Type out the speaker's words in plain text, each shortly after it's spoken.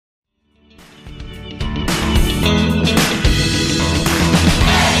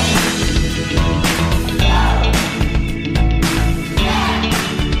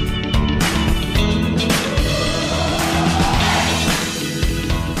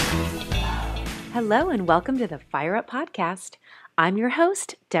Hello and welcome to the Fire Up Podcast. I'm your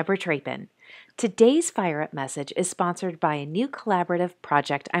host, Deborah Trapin. Today's Fire Up message is sponsored by a new collaborative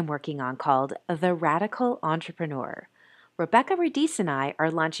project I'm working on called The Radical Entrepreneur. Rebecca Radice and I are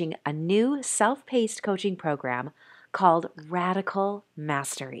launching a new self-paced coaching program called Radical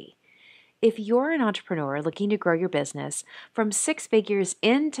Mastery. If you're an entrepreneur looking to grow your business from 6 figures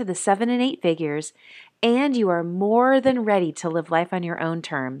into the 7 and 8 figures, and you are more than ready to live life on your own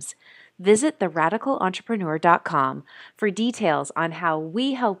terms, visit theradicalentrepreneur.com for details on how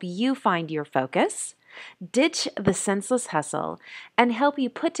we help you find your focus, ditch the senseless hustle, and help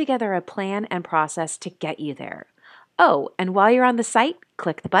you put together a plan and process to get you there. Oh, and while you're on the site,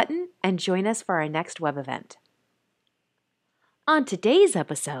 click the button and join us for our next web event. On today's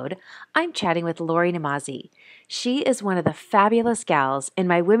episode, I'm chatting with Lori Namazi. She is one of the fabulous gals in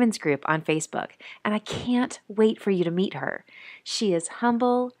my women's group on Facebook, and I can't wait for you to meet her. She is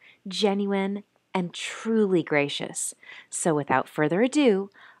humble, genuine, and truly gracious. So without further ado,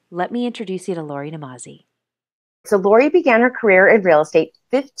 let me introduce you to Lori Namazi. So Lori began her career in real estate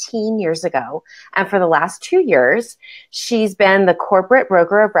 15 years ago, and for the last 2 years, she's been the corporate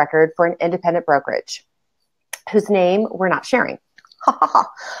broker of record for an independent brokerage, whose name we're not sharing.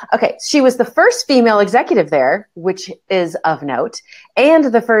 Okay, she was the first female executive there, which is of note, and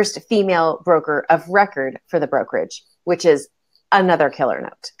the first female broker of record for the brokerage, which is another killer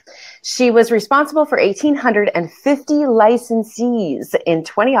note. She was responsible for 1,850 licensees in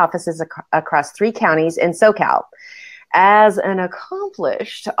 20 offices across 3 counties in SoCal. As an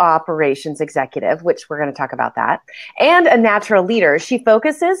accomplished operations executive, which we're going to talk about that, and a natural leader, she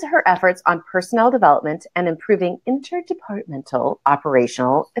focuses her efforts on personnel development and improving interdepartmental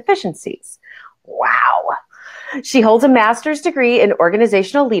operational efficiencies. Wow. She holds a master's degree in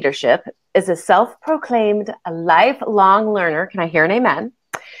organizational leadership, is a self-proclaimed lifelong learner. Can I hear an amen?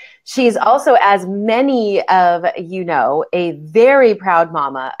 She's also, as many of you know, a very proud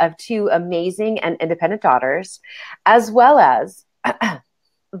mama of 2 amazing and independent daughters, as well as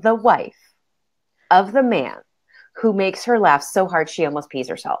the wife of the man who makes her laugh so hard she almost pees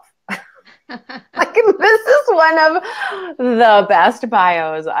herself. Like, this is one of the best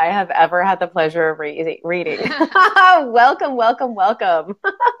bios I have ever had the pleasure of reading. Welcome, welcome, welcome.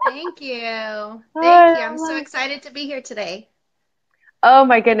 Thank you. Thank you. I'm so excited to be here today. Oh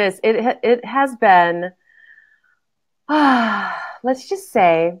my goodness. It has been, let's just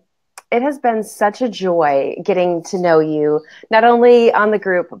say, it has been such a joy getting to know you, not only on the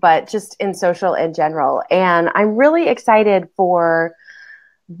group, but just in social in general. And I'm really excited for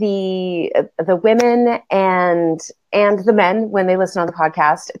the women and the men, when they listen on the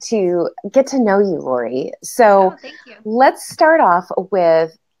podcast, to get to know you, Lori. So thank you. Let's start off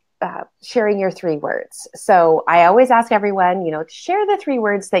with sharing your 3 words. So I always ask everyone, share the 3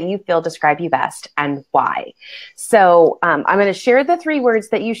 words that you feel describe you best and why. So I'm going to share the 3 words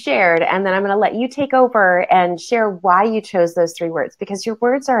that you shared, and then I'm going to let you take over and share why you chose those 3 words, because your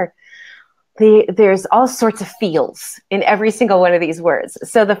words are, there's all sorts of feels in every single one of these words.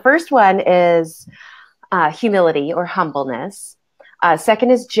 So the first one is humility or humbleness. Second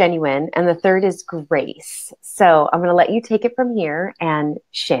is genuine, and the third is grace. So I'm going to let you take it from here and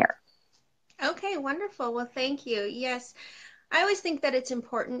share. Okay, wonderful. Well, thank you. Yes, I always think that it's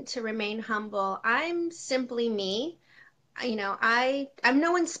important to remain humble. I'm simply me. I'm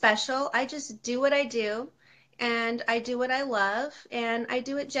no one special. I just do what I do, and I do what I love, and I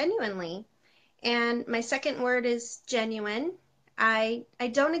do it genuinely. And my second word is genuine. I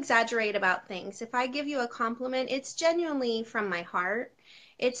don't exaggerate about things. If I give you a compliment, it's genuinely from my heart.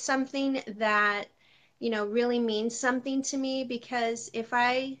 It's something that, really means something to me, because if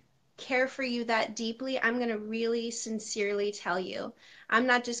I care for you that deeply, I'm going to really sincerely tell you. I'm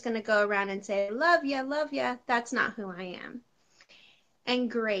not just going to go around and say, love ya, love ya. That's not who I am.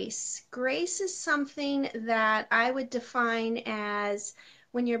 And grace. Grace is something that I would define as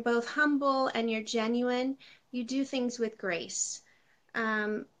when you're both humble and you're genuine, you do things with grace.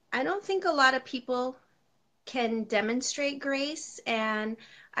 I don't think a lot of people can demonstrate grace, and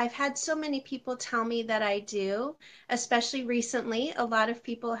I've had so many people tell me that I do, especially recently. A lot of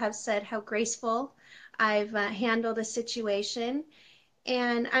people have said how graceful I've handled a situation,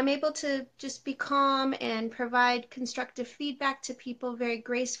 and I'm able to just be calm and provide constructive feedback to people very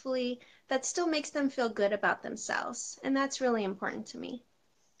gracefully that still makes them feel good about themselves, and that's really important to me.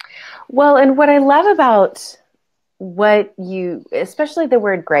 Well, and what I love about especially the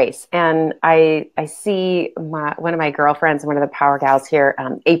word grace, and I see one of my girlfriends, one of the power gals here,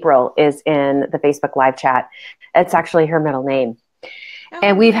 April, is in the Facebook live chat. It's actually her middle name.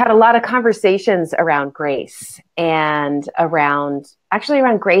 And we've had a lot of conversations around grace and around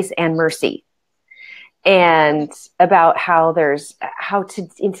grace and mercy. and about how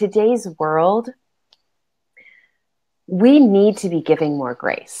in today's world, we need to be giving more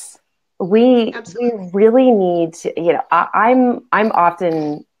grace. We really need to, I'm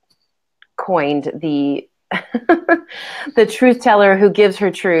often coined the the truth teller who gives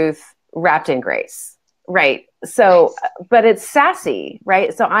her truth wrapped in grace. Right. So, but it's sassy,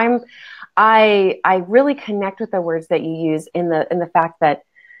 right? So I really connect with the words that you use in the fact that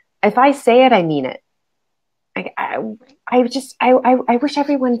if I say it, I mean it. I wish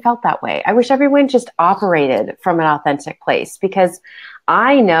everyone felt that way. I wish everyone just operated from an authentic place, because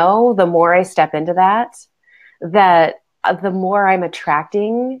I know the more I step into that the more I'm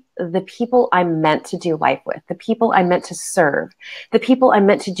attracting the people I'm meant to do life with, the people I'm meant to serve, the people I'm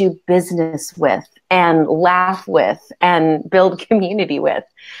meant to do business with and laugh with and build community with.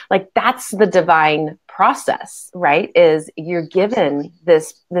 Like, that's the divine process, right? Is you're given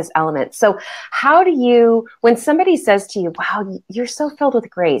this element. So how do you, when somebody says to you, wow, you're so filled with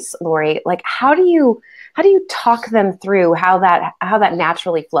grace, Lori, like, how do you talk them through how that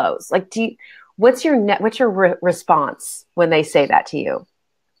naturally flows? Like, what's your response when they say that to you?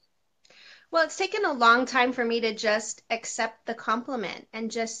 Well, it's taken a long time for me to just accept the compliment and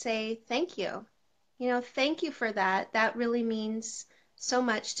just say thank you. Thank you for that. That really means so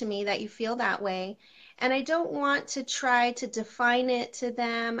much to me that you feel that way. And I don't want to try to define it to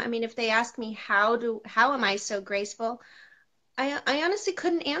them. I mean, if they ask me how am I so graceful? I honestly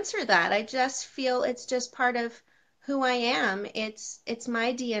couldn't answer that. I just feel it's just part of who I am. It's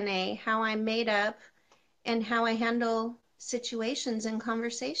my DNA, how I'm made up, and how I handle situations and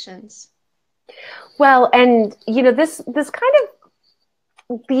conversations. Well, and this kind of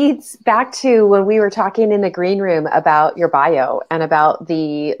leads back to when we were talking in the green room about your bio and about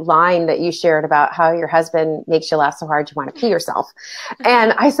the line that you shared about how your husband makes you laugh so hard you want to pee yourself.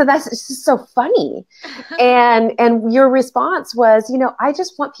 And I said, that's just so funny. And your response was, I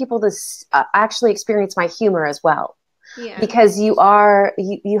just want people to actually experience my humor as well. Yeah. Because you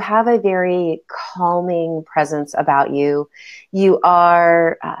have a very calming presence about you. You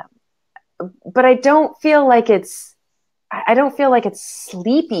are, but I don't feel like it's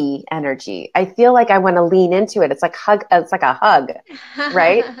sleepy energy. I feel like I want to lean into it. It's like a hug,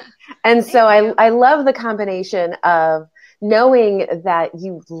 right? And so I love the combination of knowing that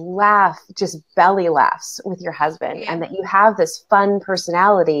you laugh, just belly laughs with your husband, and that you have this fun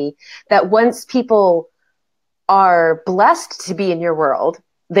personality that once people are blessed to be in your world,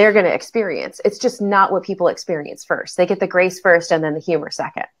 they're going to experience. It's just not what people experience first. They get the grace first and then the humor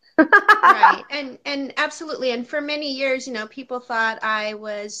second. Right. And absolutely. And for many years, people thought I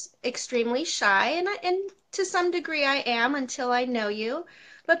was extremely shy, and to some degree I am until I know you.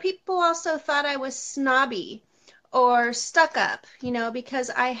 But people also thought I was snobby or stuck up, because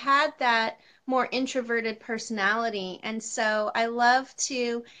I had that more introverted personality. And so I love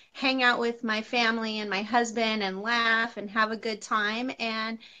to hang out with my family and my husband and laugh and have a good time.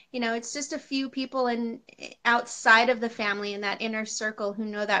 And, it's just a few people outside of the family in that inner circle who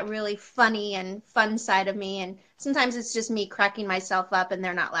know that really funny and fun side of me. And sometimes it's just me cracking myself up and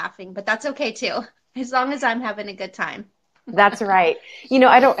they're not laughing, but that's okay too, as long as I'm having a good time. That's right.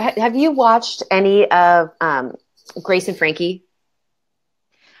 Have you watched any of Grace and Frankie?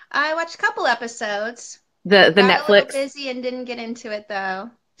 I watched a couple episodes. The Got Netflix. A little busy and didn't get into it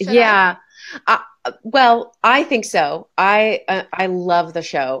though. Yeah. Well, I think so. I love the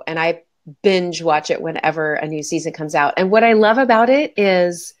show, and I binge watch it whenever a new season comes out. And what I love about it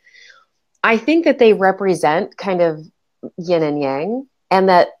is I think that they represent kind of yin and yang, and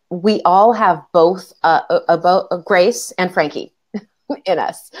that we all have both Grace and Frankie in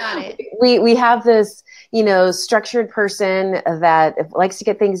us. Got it. We have this, structured person that likes to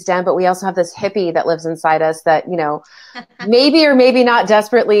get things done, but we also have this hippie that lives inside us that, maybe or maybe not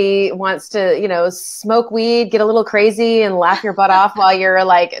desperately wants to, smoke weed, get a little crazy and laugh your butt off while you're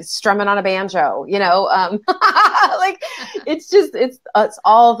like strumming on a banjo, like it's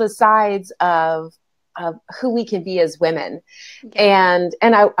all the sides of who we can be as women. Okay. And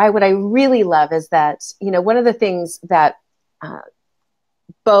what I really love is that, one of the things that,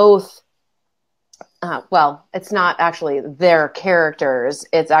 both, well, it's not actually their characters.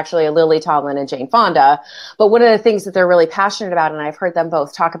 It's actually Lily Tomlin and Jane Fonda. But one of the things that they're really passionate about, and I've heard them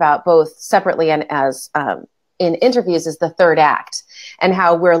both talk about both separately and as in interviews, is the third act, and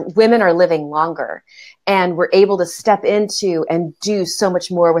how women are living longer, and we're able to step into and do so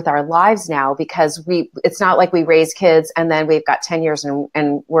much more with our lives now, because it's not like we raise kids and then we've got 10 years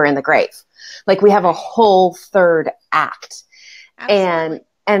and we're in the grave. Like, we have a whole third act. Absolutely.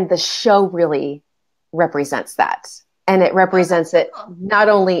 And the show really represents that. And it Oh, that's represents so it cool. not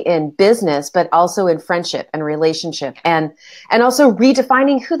only in business, but also in friendship and relationship, and also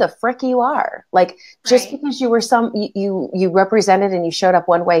redefining who the frick you are. Like, just Right. because you were you represented and you showed up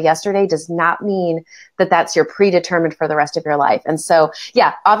one way yesterday does not mean that that's your predetermined for the rest of your life. And so,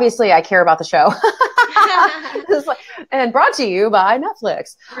 yeah, obviously I care about the show. And brought to you by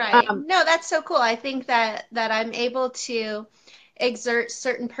Netflix. Right. No, that's so cool. I think that I'm able to exert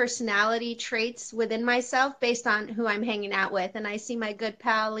certain personality traits within myself based on who I'm hanging out with. And I see my good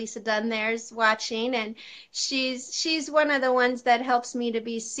pal Lisa Dunn there's watching, and she's one of the ones that helps me to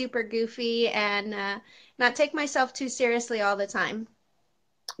be super goofy and not take myself too seriously all the time.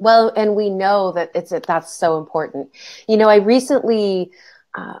 Well, and we know that that's so important. I recently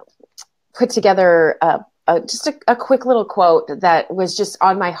uh, put together just a quick little quote that was just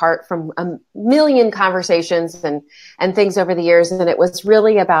on my heart from a million conversations and things over the years, and it was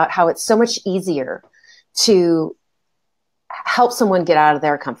really about how it's so much easier to help someone get out of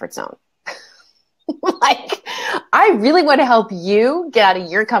their comfort zone. Like, I really want to help you get out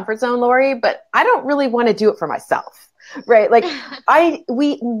of your comfort zone, Lori, but I don't really want to do it for myself. Right. Like,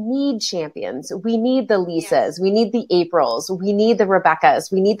 we need champions. We need the Yes. Lisas. We need the Aprils. We need the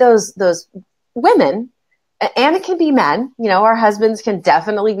Rebeccas. We need those women, and it can be men. Our husbands can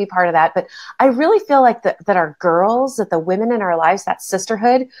definitely be part of that. But I really feel like that our girls, that the women in our lives, that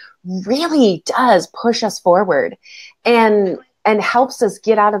sisterhood really does push us forward. And Definitely. and helps us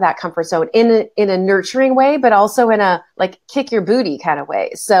get out of that comfort zone in a nurturing way, but also in a like kick your booty kind of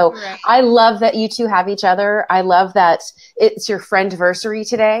way. So Right. I love that you two have each other. I love that it's your friendversary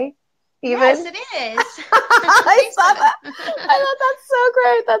today, Yes, even. it is. I saw Lisa. that. I thought that's so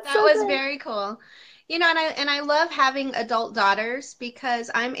great. That's That so was great. very cool. And I love having adult daughters because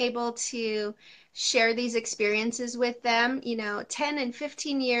I'm able to share these experiences with them, 10 and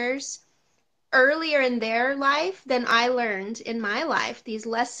 15 years earlier in their life than I learned in my life, these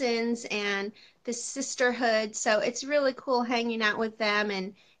lessons and this sisterhood. So it's really cool hanging out with them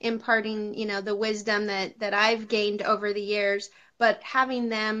and imparting, the wisdom that I've gained over the years, but having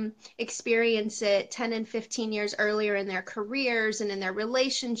them experience it 10 and 15 years earlier in their careers and in their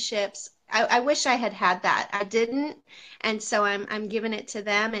relationships. I wish I had had that. I didn't. And so I'm giving it to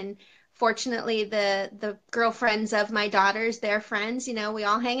them. And fortunately the girlfriends of my daughters, their friends, we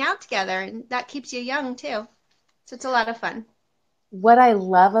all hang out together, and that keeps you young too. So it's a lot of fun. What I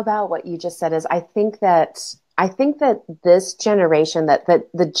love about what you just said is I think that this generation, that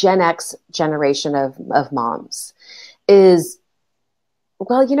the Gen X generation of moms is,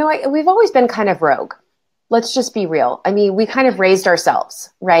 well, we've always been kind of rogue. Let's just be real. I mean, we kind of raised ourselves,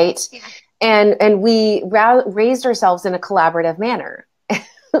 right? Yeah. And we raised ourselves in a collaborative manner.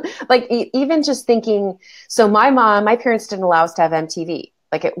 Like, even just thinking, so my parents didn't allow us to have MTV.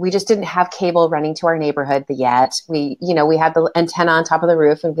 Like, we just didn't have cable running to our neighborhood yet. We had the antenna on top of the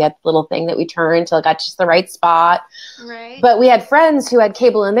roof, and we had the little thing that we turned until it got just the right spot. Right. But we had friends who had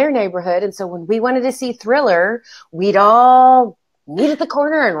cable in their neighborhood. And so when we wanted to see Thriller, we'd all meet at the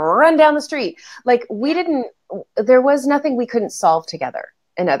corner and run down the street. Like, Yeah. there was nothing we couldn't solve together,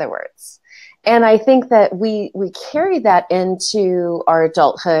 in other words. And I think that we carry that into our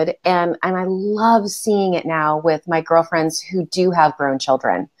adulthood, and I love seeing it now with my girlfriends who do have grown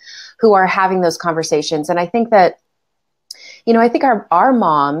children, who are having those conversations. And I think that, I think our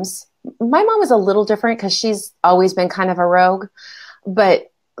moms, my mom was a little different because she's always been kind of a rogue,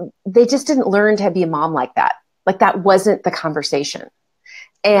 but they just didn't learn to be a mom like that. Like, that wasn't the conversation.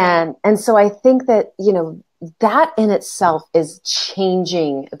 Right. And so I think that, that in itself is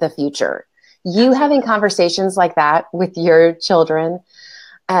changing the future. You having Absolutely. conversations like that with your children,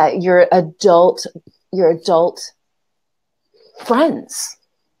 your adult friends,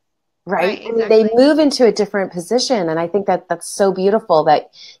 right? Right. I mean, they Exactly. move into a different position. And I think that that's so beautiful that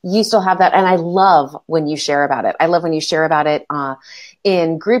you still have that. And I love when you share about it. I love when you share about it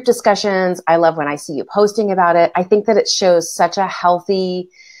in group discussions. I love when I see you posting about it. I think that it shows such a healthy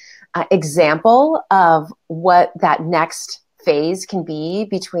example of what that next phase can be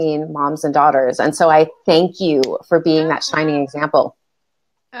between moms and daughters. And so I thank you for being that shining Oh, example.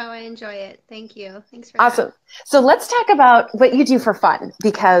 I enjoy it. Thank you. Thanks for that. Awesome. So let's talk about what you do for fun,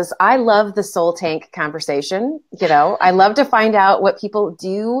 because I love the soul tank conversation. I love to find out what people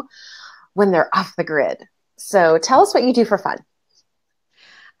do when they're off the grid. So tell us what you do for fun.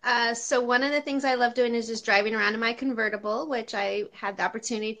 So one of the things I love doing is just driving around in my convertible, which I had the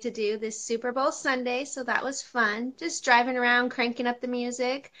opportunity to do this Super Bowl Sunday. So that was fun. Just driving around, cranking up the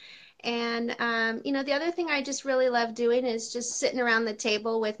music. And the other thing I just really love doing is just sitting around the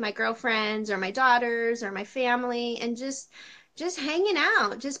table with my girlfriends or my daughters or my family and just just hanging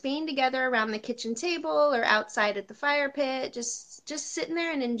out, just being together around the kitchen table or outside at the fire pit, just sitting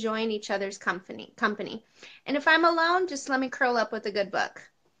there and enjoying each other's company. And if I'm alone, just let me curl up with a good book.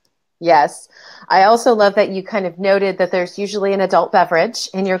 Yes. I also love that you kind of noted that there's usually an adult beverage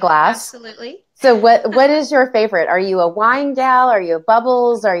in your glass. Absolutely. So what is your favorite? Are you a wine gal? Are you a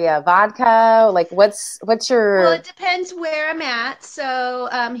bubbles? Are you a vodka? Like what's your... Well, it depends where I'm at. So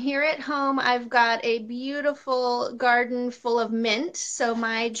here at home, I've got a beautiful garden full of mint. So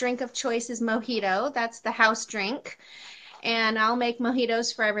my drink of choice is mojito. That's the house drink. And I'll make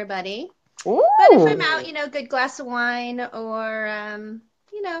mojitos for everybody. Ooh. But if I'm out, good glass of wine or,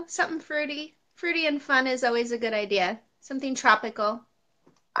 something fruity. Fruity and fun is always a good idea. Something tropical.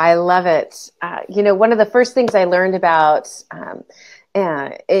 I love it. One of the first things I learned about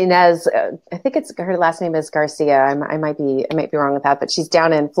Inez, I think her last name is Garcia. I might be wrong with that, but she's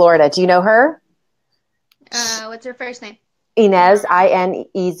down in Florida. Do you know her? What's her first name? Inez,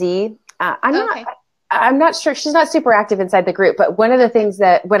 Inez. I'm not sure. She's not super active inside the group, but one of the things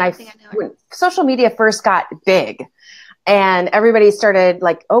that when social media first got big and everybody started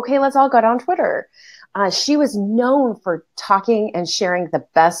like, okay, let's all go on Twitter. She was known for talking and sharing the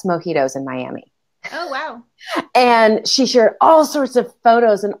best mojitos in Miami. Oh, wow. And she shared all sorts of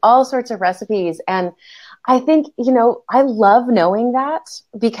photos and all sorts of recipes. And I think, I love knowing that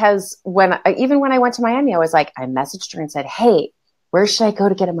because even when I went to Miami, I was like, I messaged her and said, hey, where should I go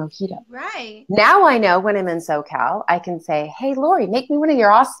to get a mojito? Right. Now I know when I'm in SoCal, I can say, hey, Lori, make me one of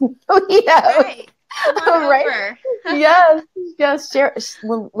your awesome mojitos. Right. Right. Yes. Share.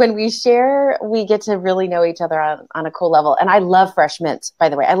 When we share, we get to really know each other on a cool level. And I love fresh mint, by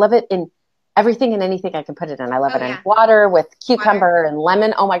the way. I love it in everything and anything I can put it in. I love it in water with cucumber and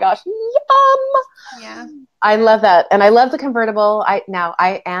lemon. Oh my gosh. Yum. Yeah. I love that. And I love the convertible.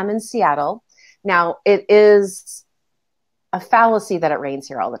 I am in Seattle. Now it is a fallacy that it rains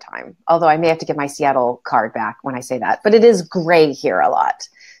here all the time. Although I may have to give my Seattle card back when I say that, but it is gray here a lot.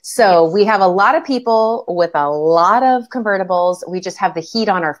 So we have a lot of people with a lot of convertibles. We just have the heat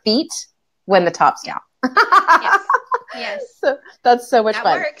on our feet when the top's down. Yes. So that's so much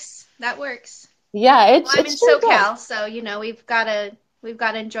fun. That works. Yeah. I'm in SoCal, so we've got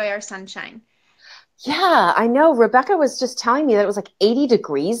to enjoy our sunshine. Yeah, I know. Rebecca was just telling me that it was like 80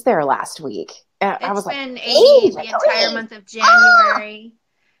 degrees there last week. It's been 80 the entire month of January.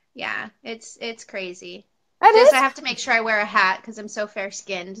 Yeah, it's crazy. I have to make sure I wear a hat because I'm so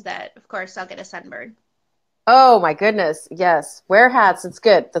fair-skinned that, of course, I'll get a sunburn. Oh, my goodness. Yes. Wear hats. It's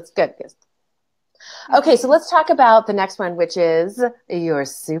good. That's good. Yes. Okay, so let's talk about the next one, which is your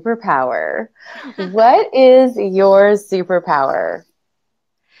superpower. What is your superpower?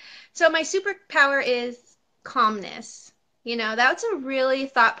 So my superpower is calmness. That's a really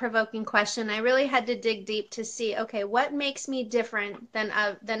thought-provoking question. I really had to dig deep to see, okay, what makes me different than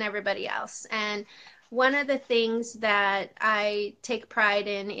everybody else? And one of the things that I take pride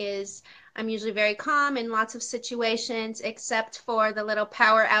in is I'm usually very calm in lots of situations, except for the little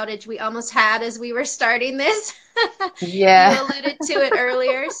power outage we almost had as we were starting this. Yeah. You alluded to it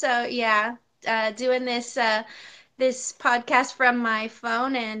earlier. So yeah, doing this podcast from my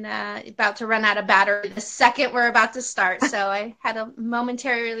phone and about to run out of battery the second we're about to start. So I had a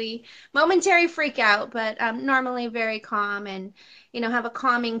momentary freak out, but I'm normally very calm and, have a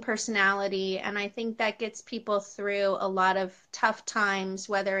calming personality. And I think that gets people through a lot of tough times,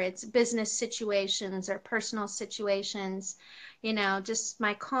 whether it's business situations or personal situations. Just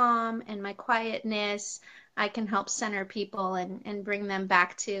my calm and my quietness, I can help center people and bring them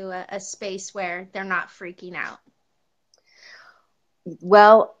back to a space where they're not freaking out.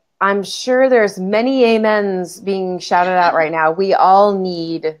 Well, I'm sure there's many amens being shouted out right now. We all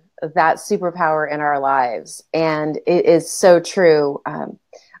need that superpower in our lives. And it is so true.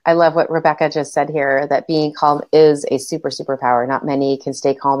 I love what Rebecca just said here, that being calm is a superpower. Not many can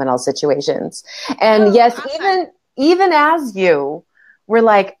stay calm in all situations. And yes, awesome. even as you were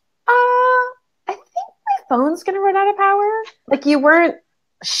like, I think my phone's going to run out of power. Like you weren't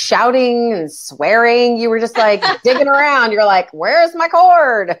shouting and swearing. You were just like digging around. You're like, where's my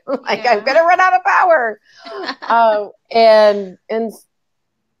cord? Like, I'm going to run out of power. And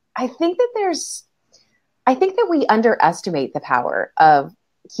I think that we underestimate the power of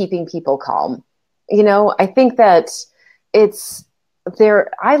keeping people calm. I think that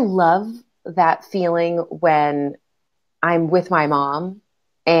I love that feeling when I'm with my mom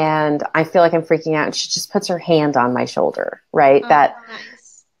and I feel like I'm freaking out and she just puts her hand on my shoulder, right?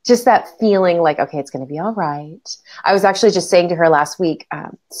 Nice. Just that feeling like, okay, it's going to be all right. I was actually just saying to her last week,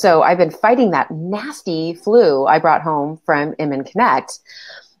 so I've been fighting that nasty flu I brought home from Immune Connect.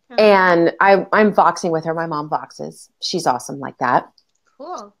 And I'm voxing with her. My mom voxes. She's awesome like that.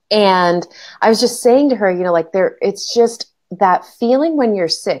 Cool. And I was just saying to her, it's just that feeling when you're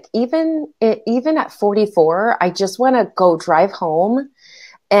sick, even at 44, I just want to go drive home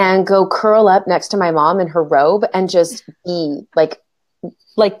and go curl up next to my mom in her robe and just be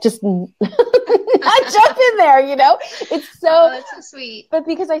just not jump in there, it's so, that's so sweet. But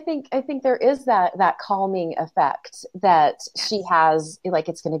because I think there is that calming effect that she has,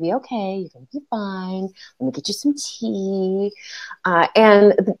 it's going to be okay. You're going to be fine. Let me get you some tea.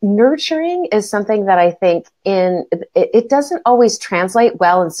 And nurturing is something that I think it doesn't always translate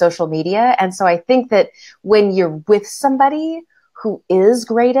well in social media. And so I think that when you're with somebody who is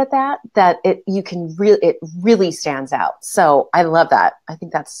great at that it really stands out. So I love that. I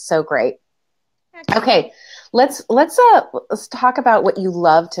think that's so great. Excellent. Okay. Let's talk about what you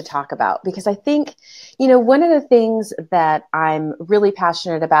love to talk about, because I think, one of the things that I'm really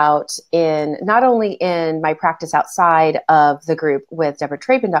passionate about in not only in my practice outside of the group with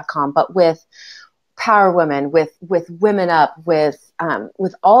DeborahTrapin.com, but with Power Women, with Women Up, with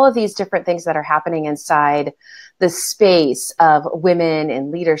all of these different things that are happening inside the space of women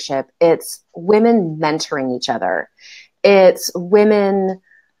in leadership. It's women mentoring each other. It's women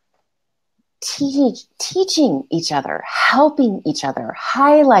teaching each other, helping each other,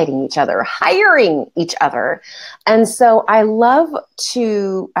 highlighting each other, hiring each other. And so I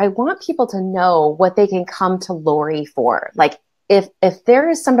want people to know what they can come to Lori for. Like if there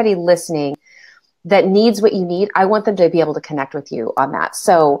is somebody listening that needs what you need, I want them to be able to connect with you on that.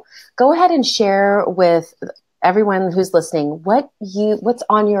 So go ahead and share with everyone who's listening what's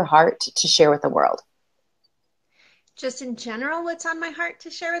on your heart to share with the world. Just in general, what's on my heart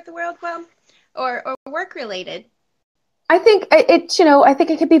to share with the world? Well, or work related? I think I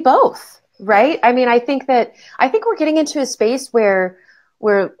think it could be both, right? I mean, I think we're getting into a space where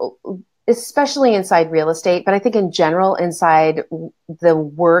we're, especially inside real estate, but I think in general inside the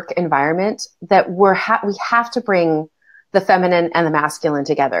work environment, that we have to bring the feminine and the masculine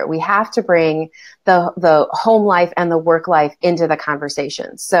together. We have to bring the home life and the work life into the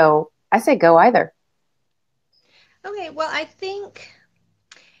conversation. So I say go either. Okay, well, I think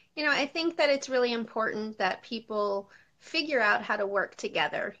that it's really important that people figure out how to work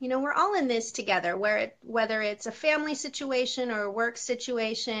together. We're all in this together, whether it's a family situation or a work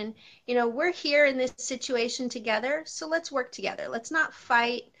situation, we're here in this situation together. So let's work together. Let's not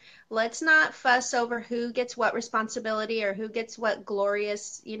fight. Let's not fuss over who gets what responsibility or who gets what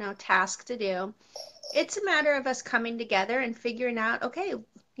glorious, task to do. It's a matter of us coming together and figuring out, okay,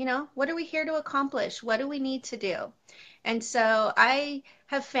 what are we here to accomplish? What do we need to do? And so I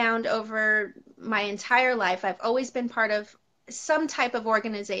have found over my entire life, I've always been part of some type of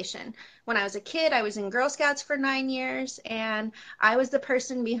organization. When I was a kid, I was in Girl Scouts for 9 years, and I was the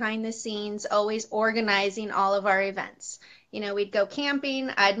person behind the scenes, always organizing all of our events. We'd go camping,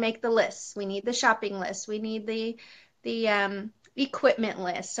 I'd make the lists. We need the shopping list. We need the equipment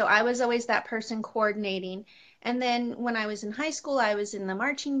list. So I was always that person coordinating. And then when I was in high school, I was in the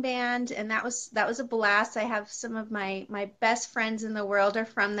marching band, and that was a blast. I have some of my best friends in the world are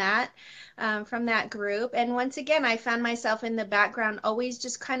from that group. And once again, I found myself in the background, always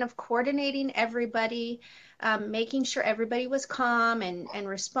just kind of coordinating everybody, making sure everybody was calm and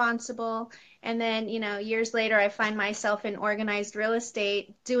responsible. And then, years later, I find myself in organized real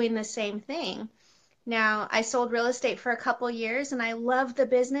estate doing the same thing. Now, I sold real estate for a couple years, and I loved the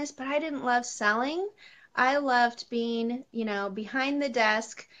business, but I didn't love selling. I loved being, behind the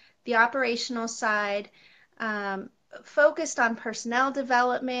desk, the operational side, focused on personnel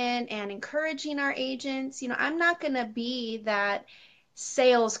development and encouraging our agents. I'm not going to be that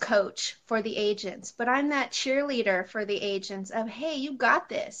sales coach for the agents, but I'm that cheerleader for the agents of, hey, you got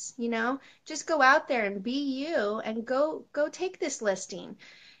this, just go out there and be you and go take this listing,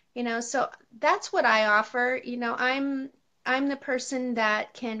 so that's what I offer. I'm the person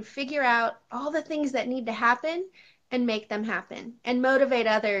that can figure out all the things that need to happen and make them happen and motivate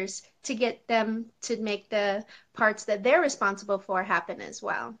others to get them to make the parts that they're responsible for happen as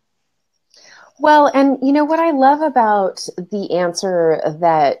well. Well, and what I love about the answer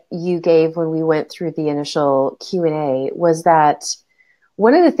that you gave when we went through the initial Q&A was that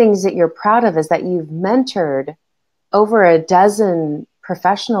one of the things that you're proud of is that you've mentored over a dozen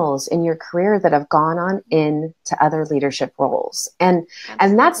professionals in your career that have gone on into other leadership roles. And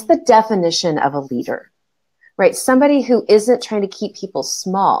that's the definition of a leader, right? Somebody who isn't trying to keep people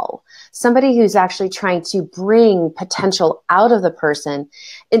small, somebody who's actually trying to bring potential out of the person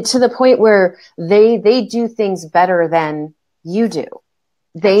and to the point where they do things better than you do.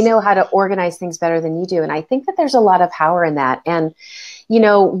 They know how to organize things better than you do. And I think that there's a lot of power in that. And, you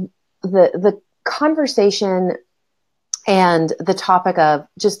know, the conversation and the topic of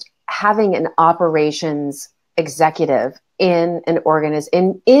just having an operations executive in an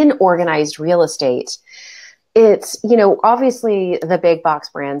in organized real estate, it's, you know, obviously the big box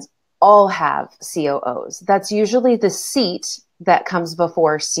brands all have COOs. That's usually the seat that comes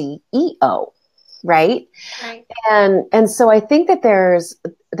before CEO, right? Right. And so I think that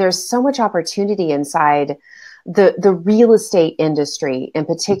there's so much opportunity inside the real estate industry in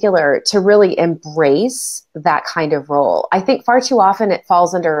particular to really embrace that kind of role. I think far too often it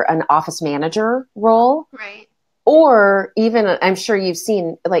falls under an office manager role, Right. or even, I'm sure you've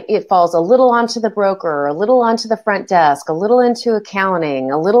seen, like, it falls a little onto the broker, a little onto the front desk, a little into accounting,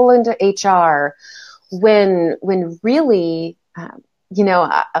 a little into HR, when really, you know,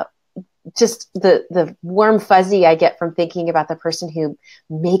 just the warm fuzzy I get from thinking about the person who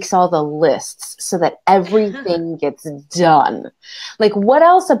makes all the lists so that everything gets done. Like, what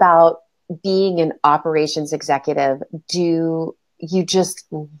else about being an operations executive do you just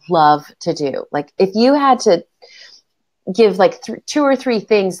love to do? Like, if you had to give like two or three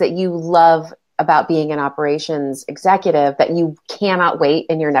things that you love about being an operations executive that you cannot wait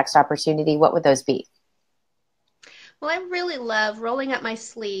in your next opportunity, what would those be? Well, I really love rolling up my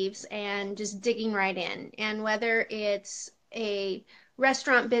sleeves and just digging right in. And whether it's a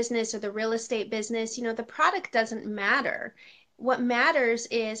restaurant business or the real estate business, you know, the product doesn't matter. What matters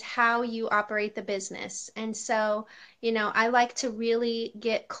is how you operate the business. And so, you know, I like to really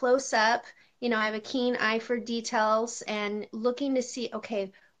get close up. You know, I have a keen eye for details and looking to see,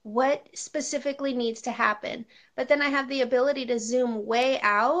 okay, what specifically needs to happen. But then I have the ability to zoom way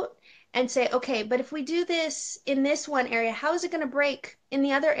out and say, okay, but if we do this in this one area, how is it going to break in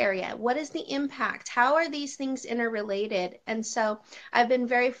the other area? What is the impact? How are these things interrelated? And so I've been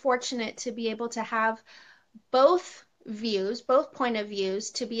very fortunate to be able to have both views, both point of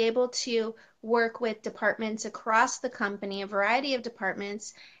views, to be able to work with departments across the company, a variety of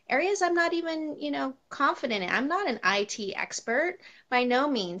departments, areas I'm not even, you know, confident in. I'm not an IT expert by no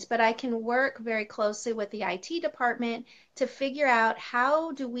means, but I can work very closely with the IT department to figure out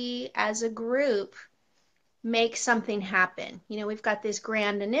how do we as a group make something happen. You know, we've got this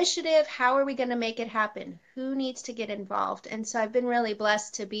grand initiative. How are we going to make it happen? Who needs to get involved? And so I've been really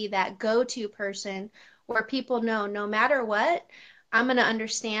blessed to be that go-to person where people know no matter what, I'm going to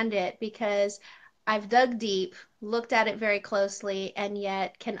understand it because I've dug deep, looked at it very closely, and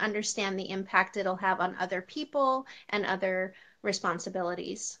yet can understand the impact it'll have on other people and other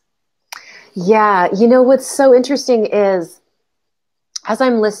responsibilities. Yeah, you know what's so interesting is as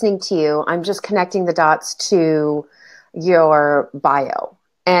I'm listening to you, I'm just connecting the dots to your bio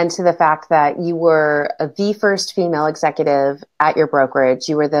and to the fact that you were the first female executive at your brokerage.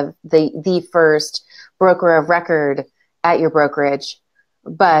 You were the first broker of record at your brokerage.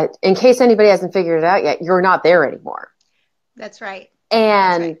 But in case anybody hasn't figured it out yet, you're not there anymore. That's right. That's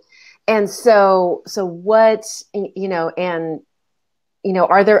And right. and so what, you know, and you know,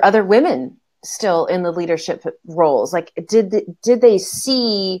 are there other women still in the leadership roles? Like, did they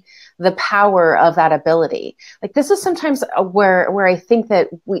see the power of that ability? Like, this is sometimes where I think that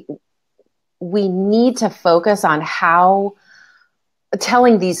we need to focus on how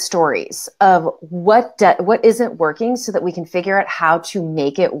telling these stories of what isn't working so that we can figure out how to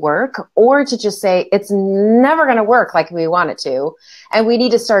make it work, or to just say it's never going to work like we want it to and we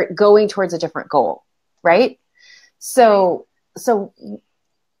need to start going towards a different goal, right? So so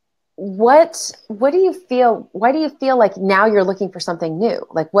what do you feel, why do you feel like now you're looking for something new?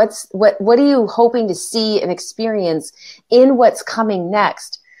 Like, what are you hoping to see and experience in what's coming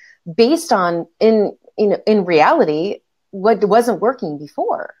next, based on in reality what wasn't working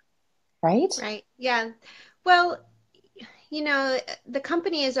before, right? Right. Yeah. Well, you know, the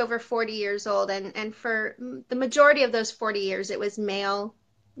company is over 40 years old, and for the majority of those 40 years, it was male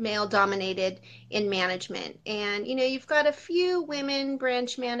dominated in management. And you know, you've got a few women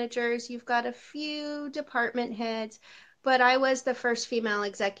branch managers, you've got a few department heads, but I was the first female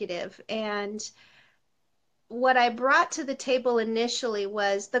executive. And what I brought to the table initially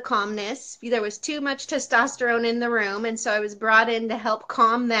was the calmness. There was too much testosterone in the room, and so I was brought in to help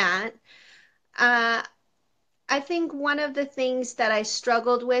calm that. Uh, I think one of the things that I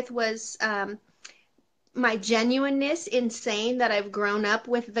struggled with was my genuineness in saying that I've grown up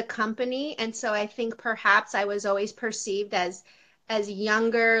with the company. And so I think perhaps I was always perceived as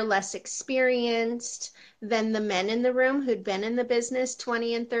younger, less experienced than the men in the room who'd been in the business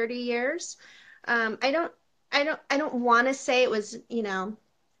 20 and 30 years. I don't I don't want to say it was, you know,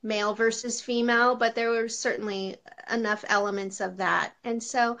 male versus female, but there were certainly enough elements of that. And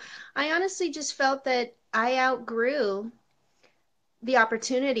so I honestly just felt that I outgrew the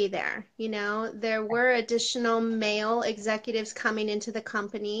opportunity there. You know, there were additional male executives coming into the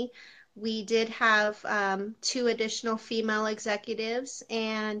company. We did have two additional female executives,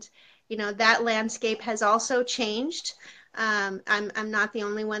 and you know that landscape has also changed. I'm not the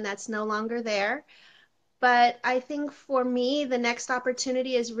only one that's no longer there. But I think for me, the next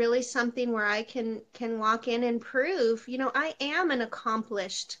opportunity is really something where I can walk in and prove, you know, I am an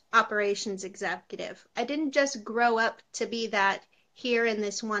accomplished operations executive. I didn't just grow up to be that here in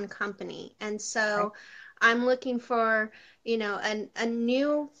this one company. And Right. so I'm looking for, you know, a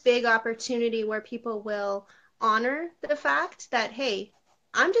new big opportunity where people will honor the fact that, hey,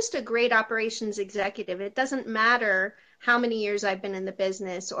 I'm just a great operations executive. It doesn't matter how many years I've been in the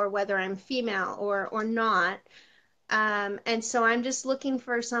business or whether I'm female or not. And so I'm just looking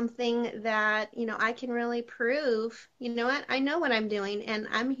for something that, you know, I can really prove, you know what, I know what I'm doing and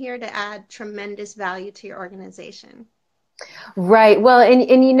I'm here to add tremendous value to your organization. Right. Well,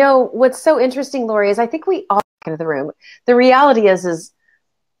 and you know, what's so interesting, Lori, is I think we all into the room. The reality is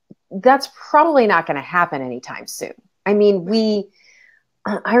that's probably not going to happen anytime soon. I mean,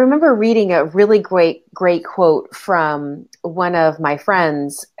 I remember reading a really great quote from one of my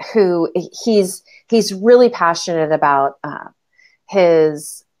friends who he's really passionate about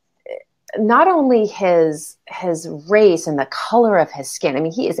his not only his race and the color of his skin. I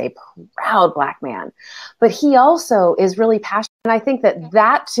mean, he is a proud Black man, but he also is really passionate. And I think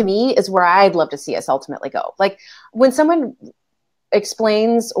that to me is where I'd love to see us ultimately go. Like when someone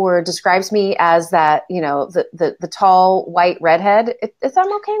explains or describes me as that, you know, the tall white redhead,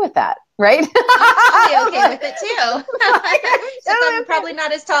 I'm okay with that, right? I'm totally okay with it too. Except I'm probably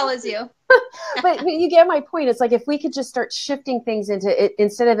not as tall as you. but you get my point. It's like if we could just start shifting things into it,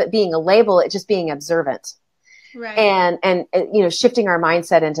 instead of it being a label, it just being observant. Right. And you know, shifting our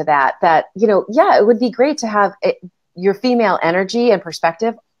mindset into that, you know, yeah, it would be great to have your female energy and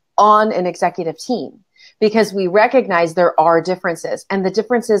perspective on an executive team, because we recognize there are differences and the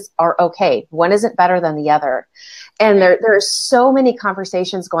differences are okay. One isn't better than the other. And there are so many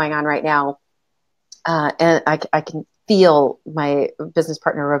conversations going on right now. And I can feel my business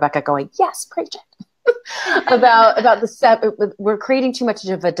partner, Rebecca, going, yes, preach it. about we're creating too much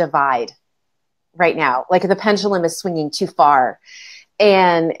of a divide right now. Like the pendulum is swinging too far.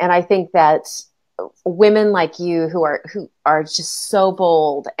 And I think that women like you who are just so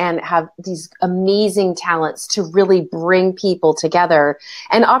bold and have these amazing talents to really bring people together.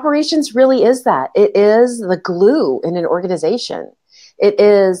 And operations really is that. It is the glue in an organization. It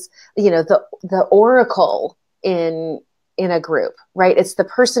is, you know, the oracle in a group, right? It's the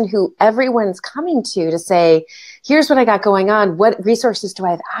person who everyone's coming to say, here's what I got going on. What resources do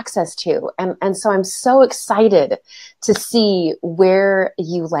I have access to? And so I'm so excited to see where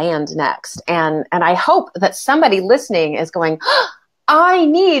you land next. And I hope that somebody listening is going, oh, I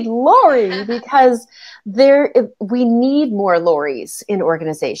need Lori, because we need more Loris in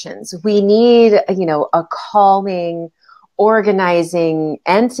organizations. We need, you know, a calming, organizing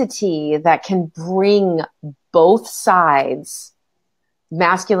entity that can bring both sides,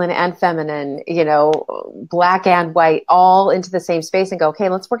 masculine and feminine, you know, Black and white, all into the same space and go, okay,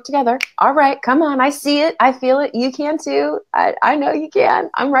 let's work together. All right, come on. I see it. I feel it. You can too. I know you can.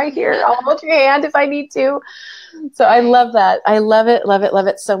 I'm right here. I'll hold your hand if I need to. So I love that. I love it, love it, love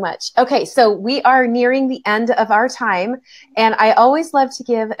it so much. Okay, so we are nearing the end of our time. And I always love to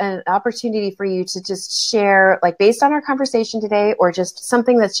give an opportunity for you to just share, like based on our conversation today, or just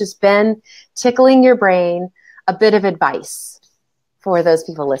something that's just been tickling your brain, a bit of advice for those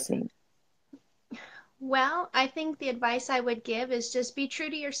people listening. Well, I think the advice I would give is just be true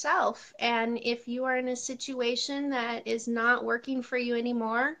to yourself. And if you are in a situation that is not working for you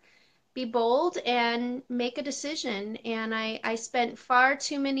anymore, be bold and make a decision. And I spent far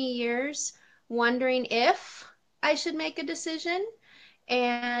too many years wondering if I should make a decision,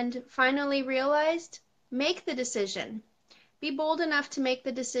 and finally realized, make the decision. Be bold enough to make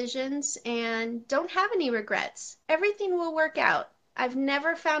the decisions and don't have any regrets. Everything will work out. I've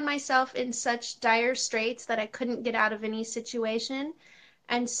never found myself in such dire straits that I couldn't get out of any situation.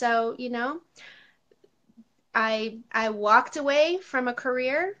 And so, you know, I walked away from a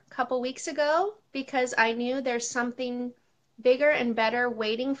career a couple weeks ago because I knew there's something bigger and better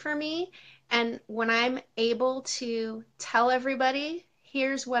waiting for me. And when I'm able to tell everybody,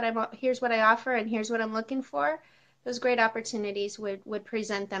 here's what I offer and here's what I'm looking for, those great opportunities would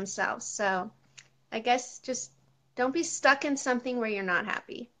present themselves. So I guess just don't be stuck in something where you're not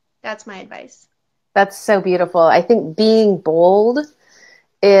happy. That's my advice. That's so beautiful. I think being bold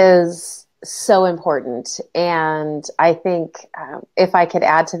is so important. And I think if I could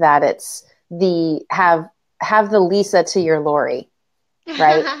add to that, it's have the Lisa to your Lori,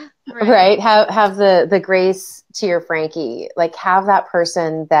 right? Right. Right. Have the grace to your Frankie. Like have that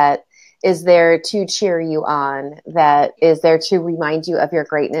person that is there to cheer you on, that is there to remind you of your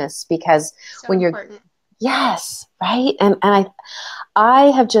greatness. Because So when you're, important. yes, right. And I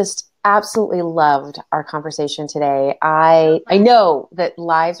have just absolutely loved our conversation today. So I glad. know that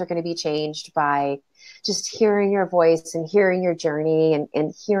lives are going to be changed by just hearing your voice and hearing your journey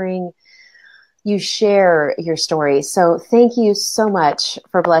and hearing you share your story. So thank you so much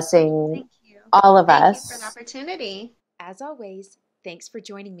for blessing Thank you. all of Thank you for the us. opportunity. As always, thanks for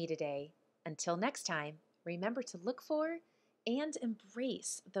joining me today. Until next time, remember to look for and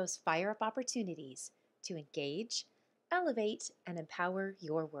embrace those fire up opportunities to engage, elevate, and empower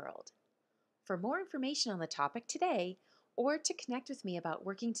your world. For more information on the topic today, or to connect with me about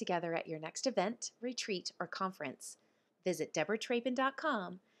working together at your next event, retreat, or conference, visit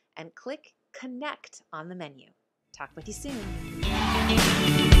deborahtrapin.com and click Connect on the menu. Talk with you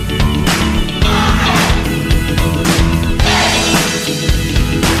soon.